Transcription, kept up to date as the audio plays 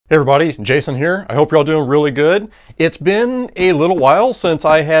Hey everybody, Jason here. I hope you're all doing really good. It's been a little while since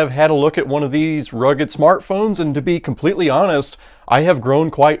I have had a look at one of these rugged smartphones, and to be completely honest, I have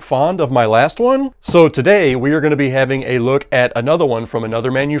grown quite fond of my last one. So today we are going to be having a look at another one from another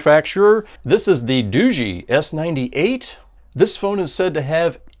manufacturer. This is the DOOGEE S98. This phone is said to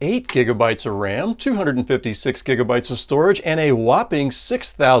have 8 gigabytes of RAM, 256 gigabytes of storage, and a whopping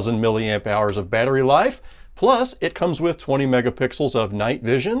 6,000 milliamp hours of battery life. Plus, it comes with 20 megapixels of night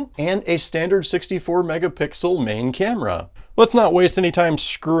vision and a standard 64 megapixel main camera. Let's not waste any time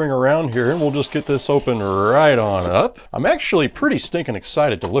screwing around here, and we'll just get this open right on up. I'm actually pretty stinking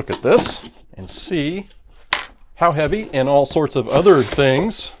excited to look at this and see how heavy and all sorts of other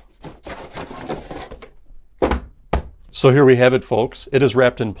things. So here we have it, folks. It is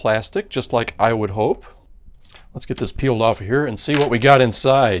wrapped in plastic, just like I would hope. Let's get this peeled off of here and see what we got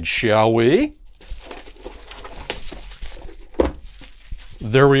inside, shall we?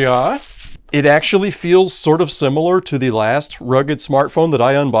 There we are. It actually feels sort of similar to the last rugged smartphone that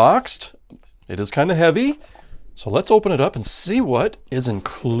I unboxed. It is kind of heavy. So let's open it up and see what is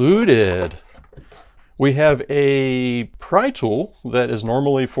included. We have a pry tool that is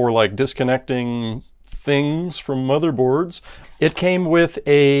normally for like disconnecting things from motherboards. It came with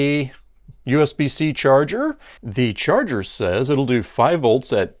a USB-C charger. The charger says it'll do 5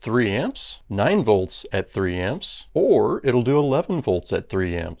 volts at 3 amps, 9 volts at 3 amps, or it'll do 11 volts at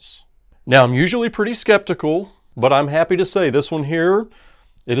 3 amps. Now, I'm usually pretty skeptical, but I'm happy to say this one here,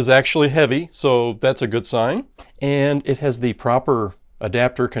 it is actually heavy, so that's a good sign. And it has the proper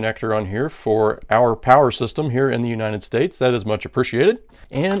adapter connector on here for our power system here in the United States. That is much appreciated.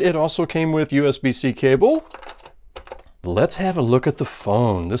 And it also came with USB-C cable. Let's have a look at the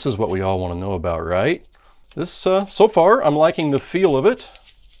phone. This is what we all want to know about, right? This, so far, I'm liking the feel of it.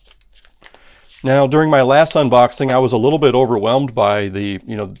 Now, during my last unboxing, I was a little bit overwhelmed by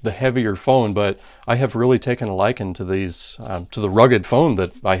the heavier phone, but I have really taken a liking to these, to the rugged phone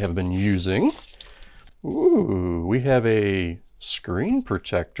that I have been using. Ooh, we have a screen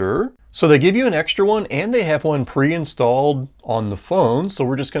protector. So they give you an extra one, and they have one pre-installed on the phone. So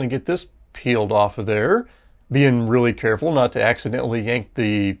we're just going to get this peeled off of there, being really careful not to accidentally yank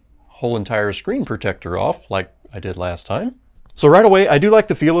the whole entire screen protector off like I did last time. So right away, I do like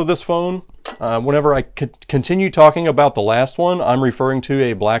the feel of this phone. Whenever I continue talking about the last one, I'm referring to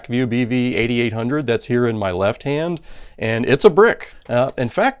a Blackview BV8800 that's here in my left hand, and it's a brick. In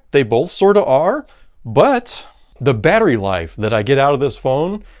fact, they both sort of are, but the battery life that I get out of this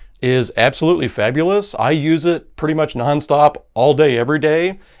phone is absolutely fabulous. I use it pretty much nonstop all day, every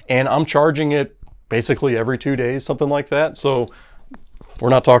day, and I'm charging it basically every 2 days, something like that. So we're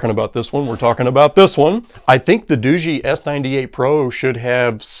not talking about this one, we're talking about this one. I think the DOOGEE S98 Pro should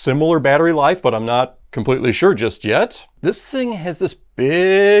have similar battery life, but I'm not completely sure just yet. This thing has this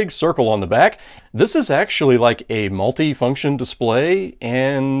big circle on the back. This is actually like a multi-function display,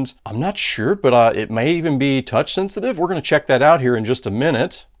 and I'm not sure, but it may even be touch sensitive. We're gonna check that out here in just a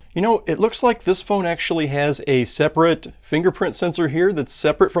minute. You know, it looks like this phone actually has a separate fingerprint sensor here that's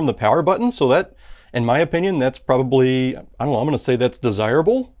separate from the power button, so that, in my opinion, that's probably, I don't know, I'm going to say that's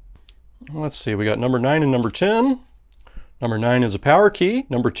desirable. Let's see, we got number 9 and number 10. Number 9 is a power key.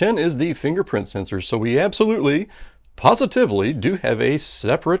 Number 10 is the fingerprint sensor. So we absolutely, positively do have a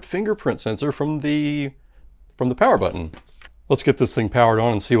separate fingerprint sensor from the power button. Let's get this thing powered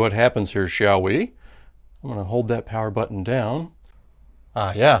on and see what happens here, shall we? I'm going to hold that power button down.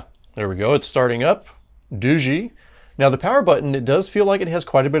 Yeah, there we go. It's starting up. DOOGEE. Now the power button, it does feel like it has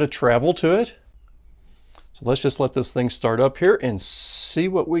quite a bit of travel to it. So let's just let this thing start up here and see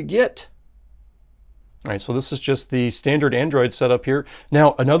what we get. All right, so this is just the standard Android setup here.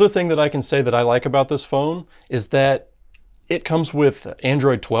 Now, another thing that I can say that I like about this phone is that it comes with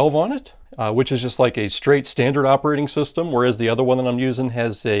Android 12 on it, which is just like a straight standard operating system, whereas the other one that I'm using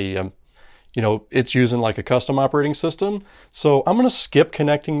has a, it's using like a custom operating system. So I'm going to skip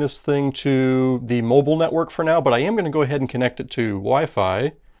connecting this thing to the mobile network for now, but I am going to go ahead and connect it to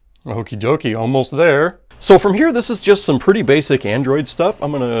Wi-Fi. Okie dokie, almost there. So from here, this is just some pretty basic Android stuff.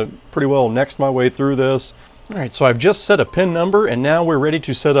 I'm gonna pretty well next my way through this. All right, so I've just set a PIN number, and now we're ready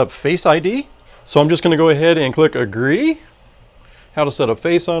to set up Face ID. So I'm just gonna go ahead and click Agree. How to set up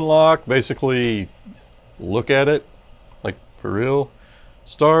Face Unlock, basically look at it, like for real.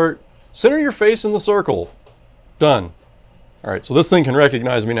 Start, center your face in the circle. Done. All right, so this thing can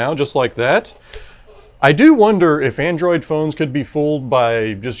recognize me now, just like that. I do wonder if Android phones could be fooled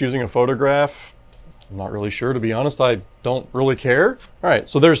by just using a photograph. I'm not really sure, to be honest. I don't really care. All right,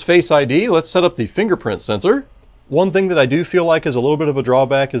 so there's Face ID. Let's set up the fingerprint sensor. One thing that I do feel like is a little bit of a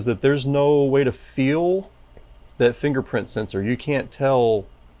drawback is that there's no way to feel that fingerprint sensor. You can't tell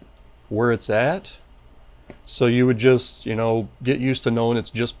where it's at. So you would just, you know, get used to knowing it's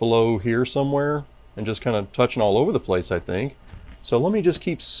just below here somewhere and just kind of touching all over the place, I think. So let me just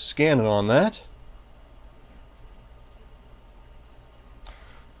keep scanning on that.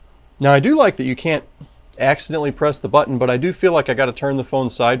 Now I do like that you can't accidentally press the button, but I do feel like I got to turn the phone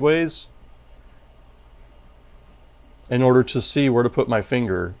sideways in order to see where to put my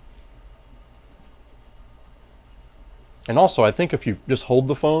finger. And also, I think if you just hold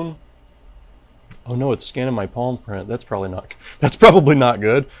the phone, oh no, it's scanning my palm print. That's probably not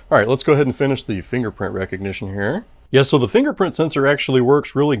good. All right, let's go ahead and finish the fingerprint recognition here. Yeah, so the fingerprint sensor actually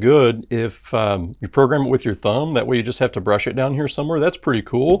works really good if you program it with your thumb. That way you just have to brush it down here somewhere. That's pretty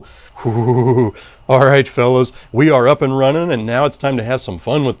cool. Whew. All right, fellas, we are up and running, and now it's time to have some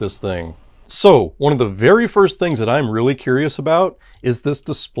fun with this thing. So one of the very first things that I'm really curious about is this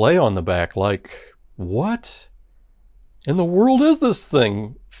display on the back. Like, what in the world is this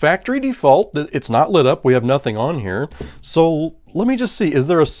thing? Factory default, it's not lit up. We have nothing on here. So let me just see, is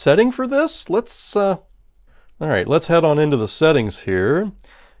there a setting for this? All right, let's head on into the settings here.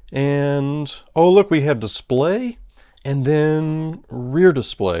 And, oh look, we have display and then rear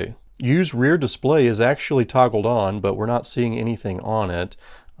display. Use rear display is actually toggled on, but we're not seeing anything on it.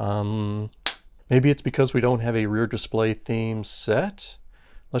 Maybe it's because we don't have a rear display theme set.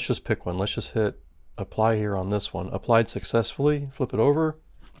 Let's just pick one. Let's just hit apply here on this one. Applied successfully. Flip it over.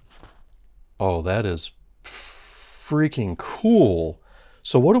 Oh, that is freaking cool.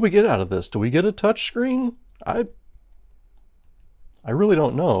 So what do we get out of this? Do we get a touch screen? I really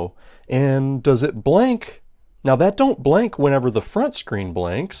don't know. And does it blank? Now that don't blank whenever the front screen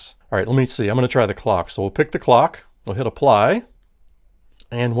blanks. All right, let me see. I'm going to try the clock. So we'll pick the clock. We'll hit apply.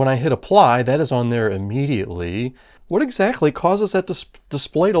 And when I hit apply, that is on there immediately. What exactly causes that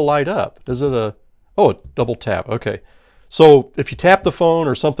display to light up? Is it a, oh, double tap, okay. So if you tap the phone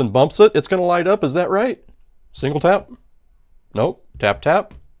or something bumps it, it's gonna light up, is that right? Single tap? Nope. Tap,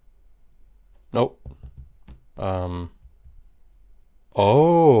 tap? Nope.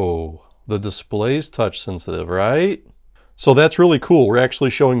 Oh, the display's touch sensitive, right? So that's really cool. We're actually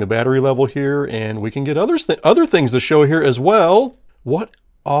showing the battery level here, and we can get other things to show here as well. What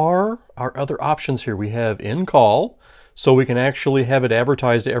are our other options here? We have in call, so we can actually have it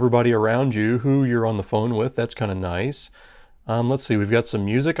advertised to everybody around you who you're on the phone with. That's kind of nice. Let's see, we've got some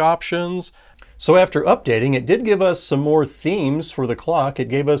music options. So after updating, it did give us some more themes for the clock. It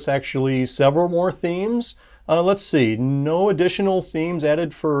gave us actually several more themes. Let's see, no additional themes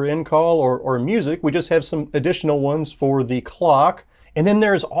added for in-call or music. We just have some additional ones for the clock. And then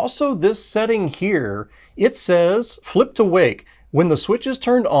there's also this setting here. It says flip to wake. When the switch is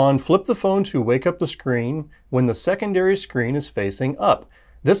turned on, flip the phone to wake up the screen when the secondary screen is facing up.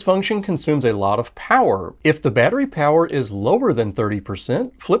 This function consumes a lot of power. If the battery power is lower than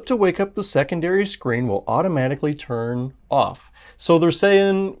 30%, flip to wake up the secondary screen will automatically turn off. So they're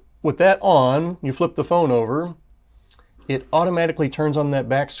saying with that on, you flip the phone over, it automatically turns on that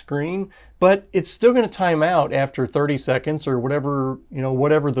back screen, but it's still going to time out after 30 seconds or whatever, you know,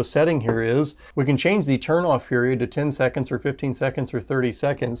 whatever the setting here is. We can change the turn off period to 10 seconds or 15 seconds or 30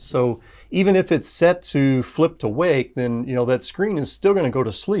 seconds. So even if it's set to flip to wake, then, you know, that screen is still going to go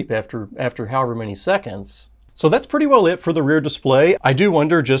to sleep after however many seconds. So that's pretty well it for the rear display. I do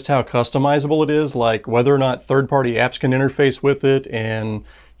wonder just how customizable it is, like whether or not third-party apps can interface with it and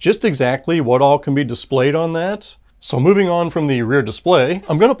just exactly what all can be displayed on that. So moving on from the rear display,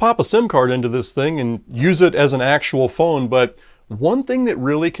 I'm going to pop a SIM card into this thing and use it as an actual phone, but one thing that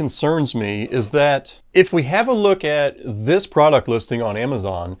really concerns me is that if we have a look at this product listing on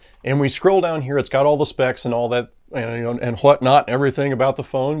Amazon and we scroll down here, it's got all the specs and all that, and whatnot, everything about the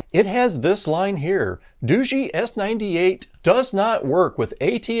phone. It has this line here, DOOGEE S98 does not work with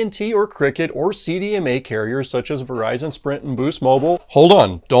AT&T or Cricket or CDMA carriers such as Verizon, Sprint, and Boost Mobile. Hold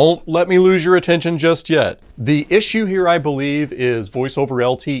on, don't let me lose your attention just yet. The issue here, I believe, is voice over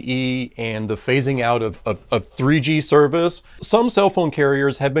LTE and the phasing out of 3G service. Some cell phone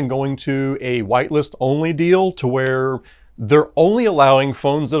carriers have been going to a whitelist only deal to where they're only allowing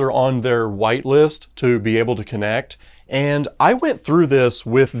phones that are on their whitelist to be able to connect. And I went through this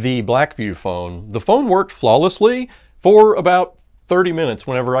with the Blackview phone. The phone worked flawlessly for about 30 minutes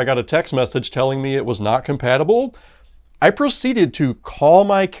whenever I got a text message telling me it was not compatible. I proceeded to call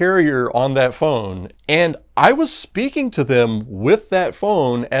my carrier on that phone, and I was speaking to them with that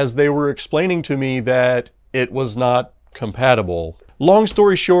phone as they were explaining to me that it was not compatible. Long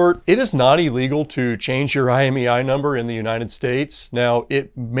story short, it is not illegal to change your IMEI number in the United States. Now,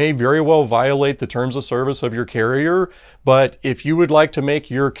 it may very well violate the terms of service of your carrier, but if you would like to make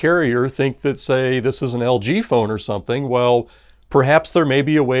your carrier think that, say, this is an LG phone or something, well, perhaps there may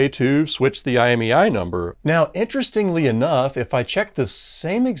be a way to switch the IMEI number. Now, interestingly enough, if I check the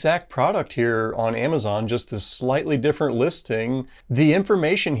same exact product here on Amazon, just a slightly different listing, the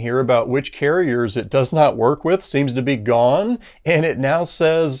information here about which carriers it does not work with seems to be gone. And it now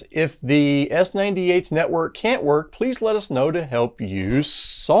says, if the S98's network can't work, please let us know to help you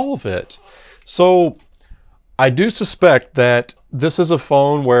solve it. So I do suspect that this is a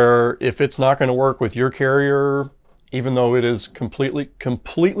phone where if it's not going to work with your carrier, even though it is completely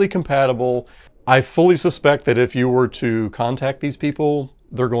compatible, I fully suspect that if you were to contact these people,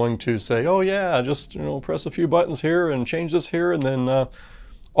 they're going to say, oh yeah, just press a few buttons here and change this here, and then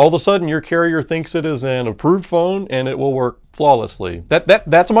all of a sudden your carrier thinks it is an approved phone and it will work flawlessly.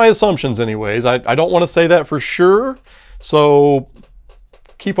 That's my assumptions anyways. I don't want to say that for sure, so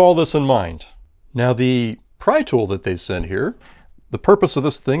keep all this in mind. Now the pry tool that they sent here, the purpose of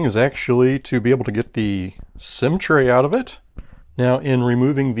this thing is actually to be able to get the SIM tray out of it. Now in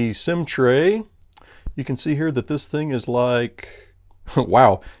removing the SIM tray, you can see here that this thing is like,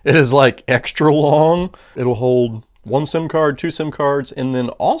 wow, it is like extra long. It'll hold 1 SIM card, 2 SIM cards, and then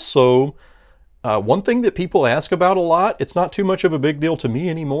also one thing that people ask about a lot, it's not too much of a big deal to me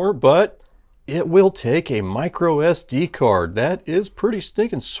anymore, but it will take a micro SD card. That is pretty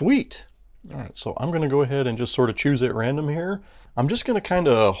stinking sweet. All right, so I'm gonna go ahead and just sort of choose at random here. I'm just going to kind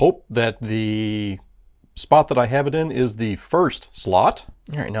of hope that the spot that I have it in is the first slot.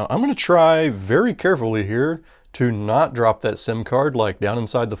 All right, now I'm going to try very carefully here to not drop that SIM card like down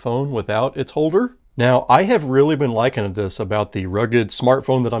inside the phone without its holder. Now, I have really been liking this about the rugged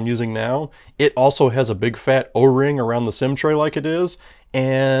smartphone that I'm using now. It also has a big fat O-ring around the SIM tray like it is.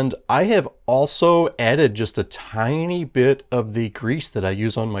 And I have also added just a tiny bit of the grease that I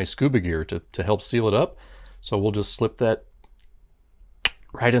use on my scuba gear to help seal it up. So we'll just slip that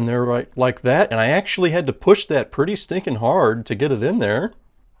right in there right like that, and I actually had to push that pretty stinking hard to get it in there.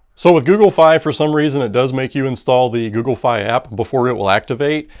 So with Google Fi, for some reason it does make you install the Google Fi app before it will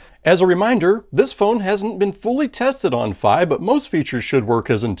activate. As a reminder, this phone hasn't been fully tested on Fi, but most features should work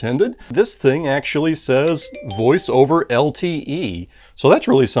as intended. This thing actually says voice over LTE, so that's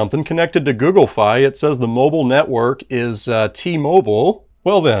really something. Connected to Google Fi, it says the mobile network is T-Mobile.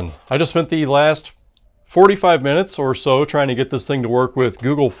 Well then, I just spent the last 45 minutes or so trying to get this thing to work with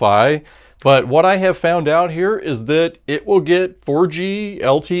Google Fi, but what I have found out here is that it will get 4G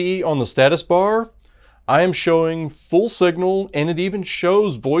LTE on the status bar. I am showing full signal, and it even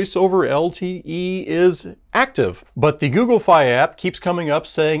shows voice over LTE is active. But the Google Fi app keeps coming up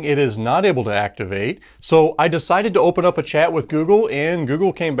saying it is not able to activate, so I decided to open up a chat with Google, and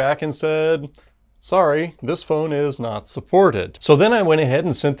Google came back and said, sorry, this phone is not supported. So then I went ahead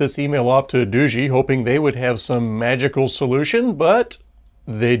and sent this email off to DOOGEE, hoping they would have some magical solution, but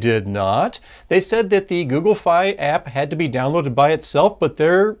they did not. They said that the Google Fi app had to be downloaded by itself, but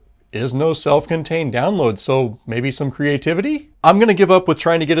there is no self-contained download, so maybe some creativity? I'm gonna give up with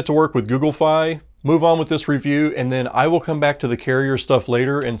trying to get it to work with Google Fi, move on with this review, and then I will come back to the carrier stuff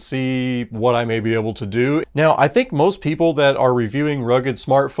later and see what I may be able to do. Now, I think most people that are reviewing rugged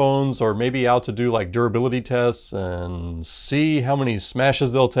smartphones are maybe out to do like durability tests and see how many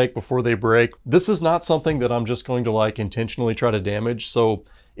smashes they'll take before they break. This is not something that I'm just going to like intentionally try to damage, so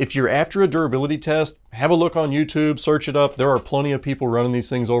if you're after a durability test, have a look on YouTube, search it up. There are plenty of people running these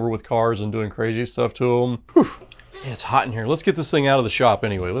things over with cars and doing crazy stuff to them. Whew. Yeah, it's hot in here. Let's get this thing out of the shop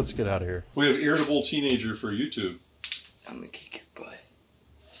anyway. Let's get out of here. We have irritable teenager for YouTube. I'm gonna kick your butt.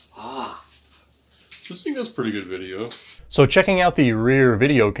 Ah. This thing does pretty good video. So checking out the rear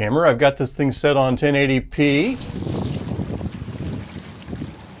video camera, I've got this thing set on 1080p.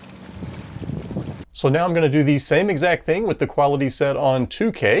 So now I'm going to do the same exact thing with the quality set on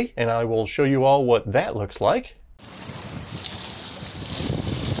 2K, and I will show you all what that looks like.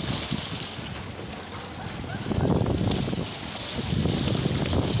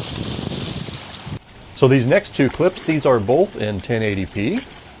 So these next two clips, these are both in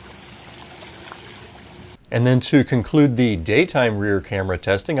 1080p. And then to conclude the daytime rear camera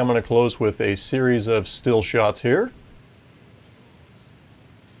testing, I'm going to close with a series of still shots here.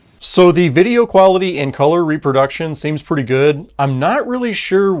 So the video quality and color reproduction seems pretty good. I'm not really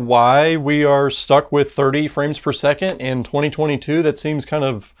sure why we are stuck with 30 frames per second in 2022. That seems kind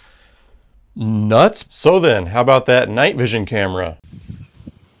of nuts. So then, how about that night vision camera?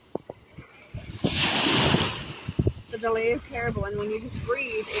 The delay is terrible, and when you just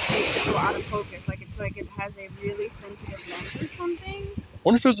breathe, it makes it go out of focus. It's like it has a really sensitive lens or something. I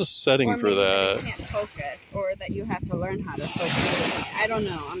wonder if there's a setting for that. It can't focus, or that you have to learn how to focus. I don't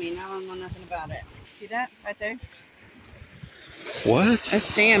know. I mean, I don't know nothing about it. See that right there? What? A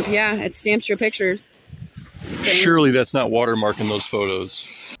stamp, yeah. It stamps your pictures. Surely that's not watermarking those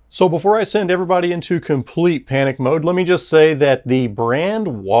photos. So before I send everybody into complete panic mode, let me just say that the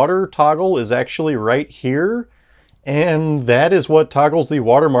brand water toggle is actually right here. And that is what toggles the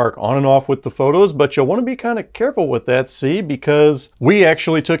watermark on and off with the photos, but you'll want to be kind of careful with that, see, because we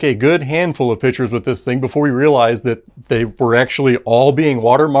actually took a good handful of pictures with this thing before we realized that they were actually all being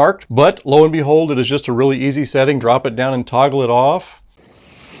watermarked. But lo and behold, it is just a really easy setting. Drop it down and toggle it off.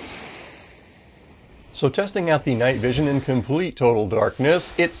 So testing out the night vision in complete total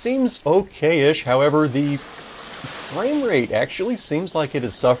darkness, it seems okay-ish. However, the frame rate actually seems like it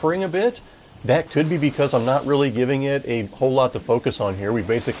is suffering a bit. That could be because I'm not really giving it a whole lot to focus on here. We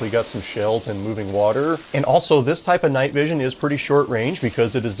basically got some shells and moving water. And also this type of night vision is pretty short range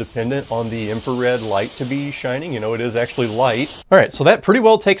because it is dependent on the infrared light to be shining. You know, it is actually light. All right, so that pretty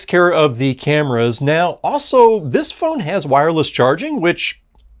well takes care of the cameras. Now, also, this phone has wireless charging, which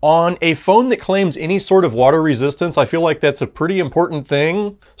on a phone that claims any sort of water resistance, I feel like that's a pretty important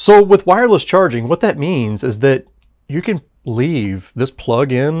thing. So with wireless charging, what that means is that you can leave this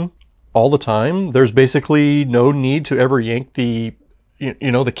plug in all the time. There's basically no need to ever yank the,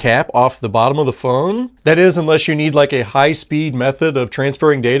 the cap off the bottom of the phone. That is, unless you need like a high-speed method of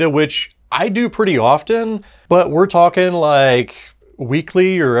transferring data, which I do pretty often, but we're talking like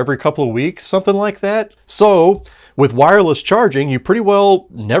weekly or every couple of weeks, something like that. So with wireless charging, you pretty well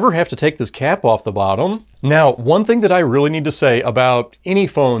never have to take this cap off the bottom. Now, one thing that I really need to say about any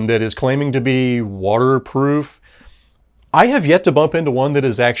phone that is claiming to be waterproof, I have yet to bump into one that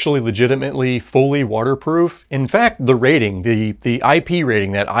is actually legitimately fully waterproof. In fact, the rating, the IP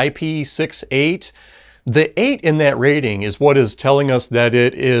rating, that IP68, the 8 in that rating is what is telling us that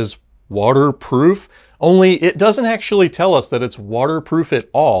it is waterproof, only it doesn't actually tell us that it's waterproof at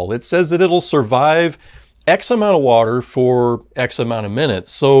all. It says that it'll survive X amount of water for X amount of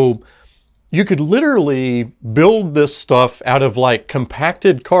minutes. So you could literally build this stuff out of like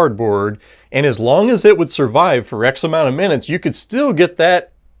compacted cardboard, and as long as it would survive for X amount of minutes, you could still get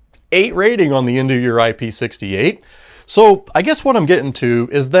that 8 rating on the end of your IP68. So I guess what I'm getting to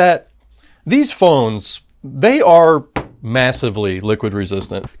is that these phones, they are massively liquid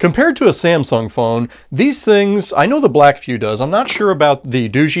resistant. Compared to a Samsung phone, these things, I know the Blackview does. I'm not sure about the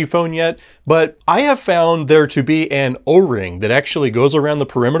DOOGEE phone yet, but I have found there to be an O-ring that actually goes around the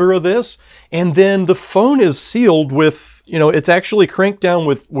perimeter of this, and then the phone is sealed with, it's actually cranked down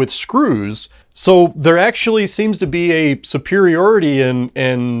with screws. So there actually seems to be a superiority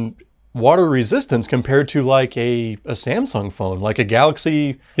in water resistance compared to like a Samsung phone, like a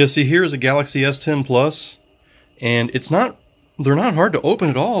Galaxy. Yeah, see, here is a Galaxy S10 Plus. And they're not hard to open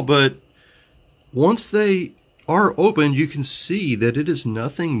at all, but once they are opened, you can see that it is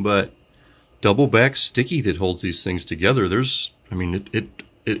nothing but double back sticky that holds these things together. It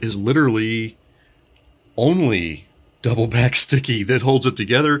is literally only double back sticky that holds it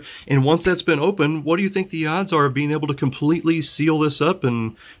together. And once that's been opened, what do you think the odds are of being able to completely seal this up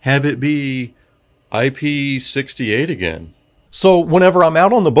and have it be IP68 again? So whenever I'm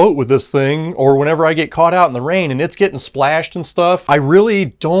out on the boat with this thing, or whenever I get caught out in the rain and it's getting splashed and stuff, I really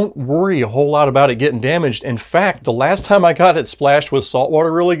don't worry a whole lot about it getting damaged. In fact, the last time I got it splashed with salt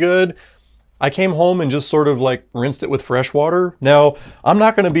water really good, I came home and just sort of like rinsed it with fresh water. Now, I'm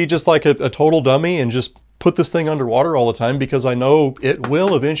not going to be just like a total dummy and just put this thing underwater all the time, because I know it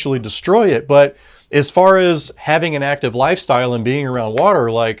will eventually destroy it. But as far as having an active lifestyle and being around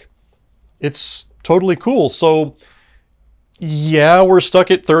water, like, it's totally cool. So yeah, we're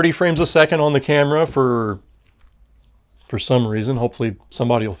stuck at 30 frames a second on the camera for some reason. Hopefully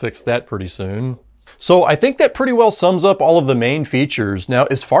somebody will fix that pretty soon. So I think that pretty well sums up all of the main features. Now,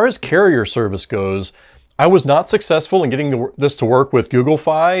 as far as carrier service goes, I was not successful in getting this to work with Google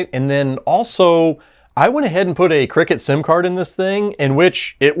Fi. And then also, I went ahead and put a Cricket SIM card in this thing, in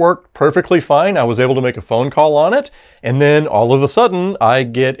which it worked perfectly fine. I was able to make a phone call on it. And then all of a sudden, I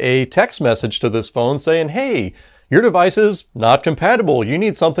get a text message to this phone saying, hey, your device is not compatible. You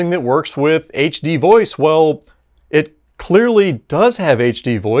need something that works with HD voice. Well, it clearly does have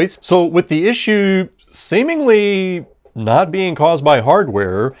HD voice. So with the issue seemingly not being caused by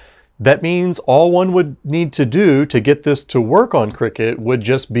hardware, that means all one would need to do to get this to work on Cricket would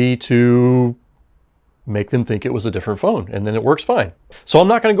just be to make them think it was a different phone, and then it works fine. So I'm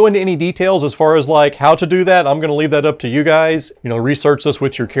not going to go into any details as far as like how to do that. I'm going to leave that up to you guys. Research this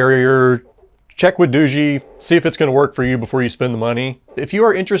with your carrier check with DOOGEE, see if it's going to work for you before you spend the money. If you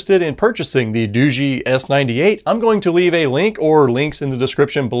are interested in purchasing the DOOGEE S98, I'm going to leave a link or links in the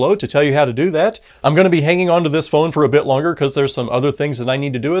description below to tell you how to do that. I'm going to be hanging on to this phone for a bit longer because there's some other things that I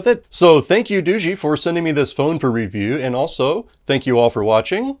need to do with it. So thank you, DOOGEE, for sending me this phone for review, and also thank you all for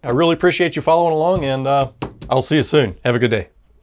watching. I really appreciate you following along, and I'll see you soon. Have a good day.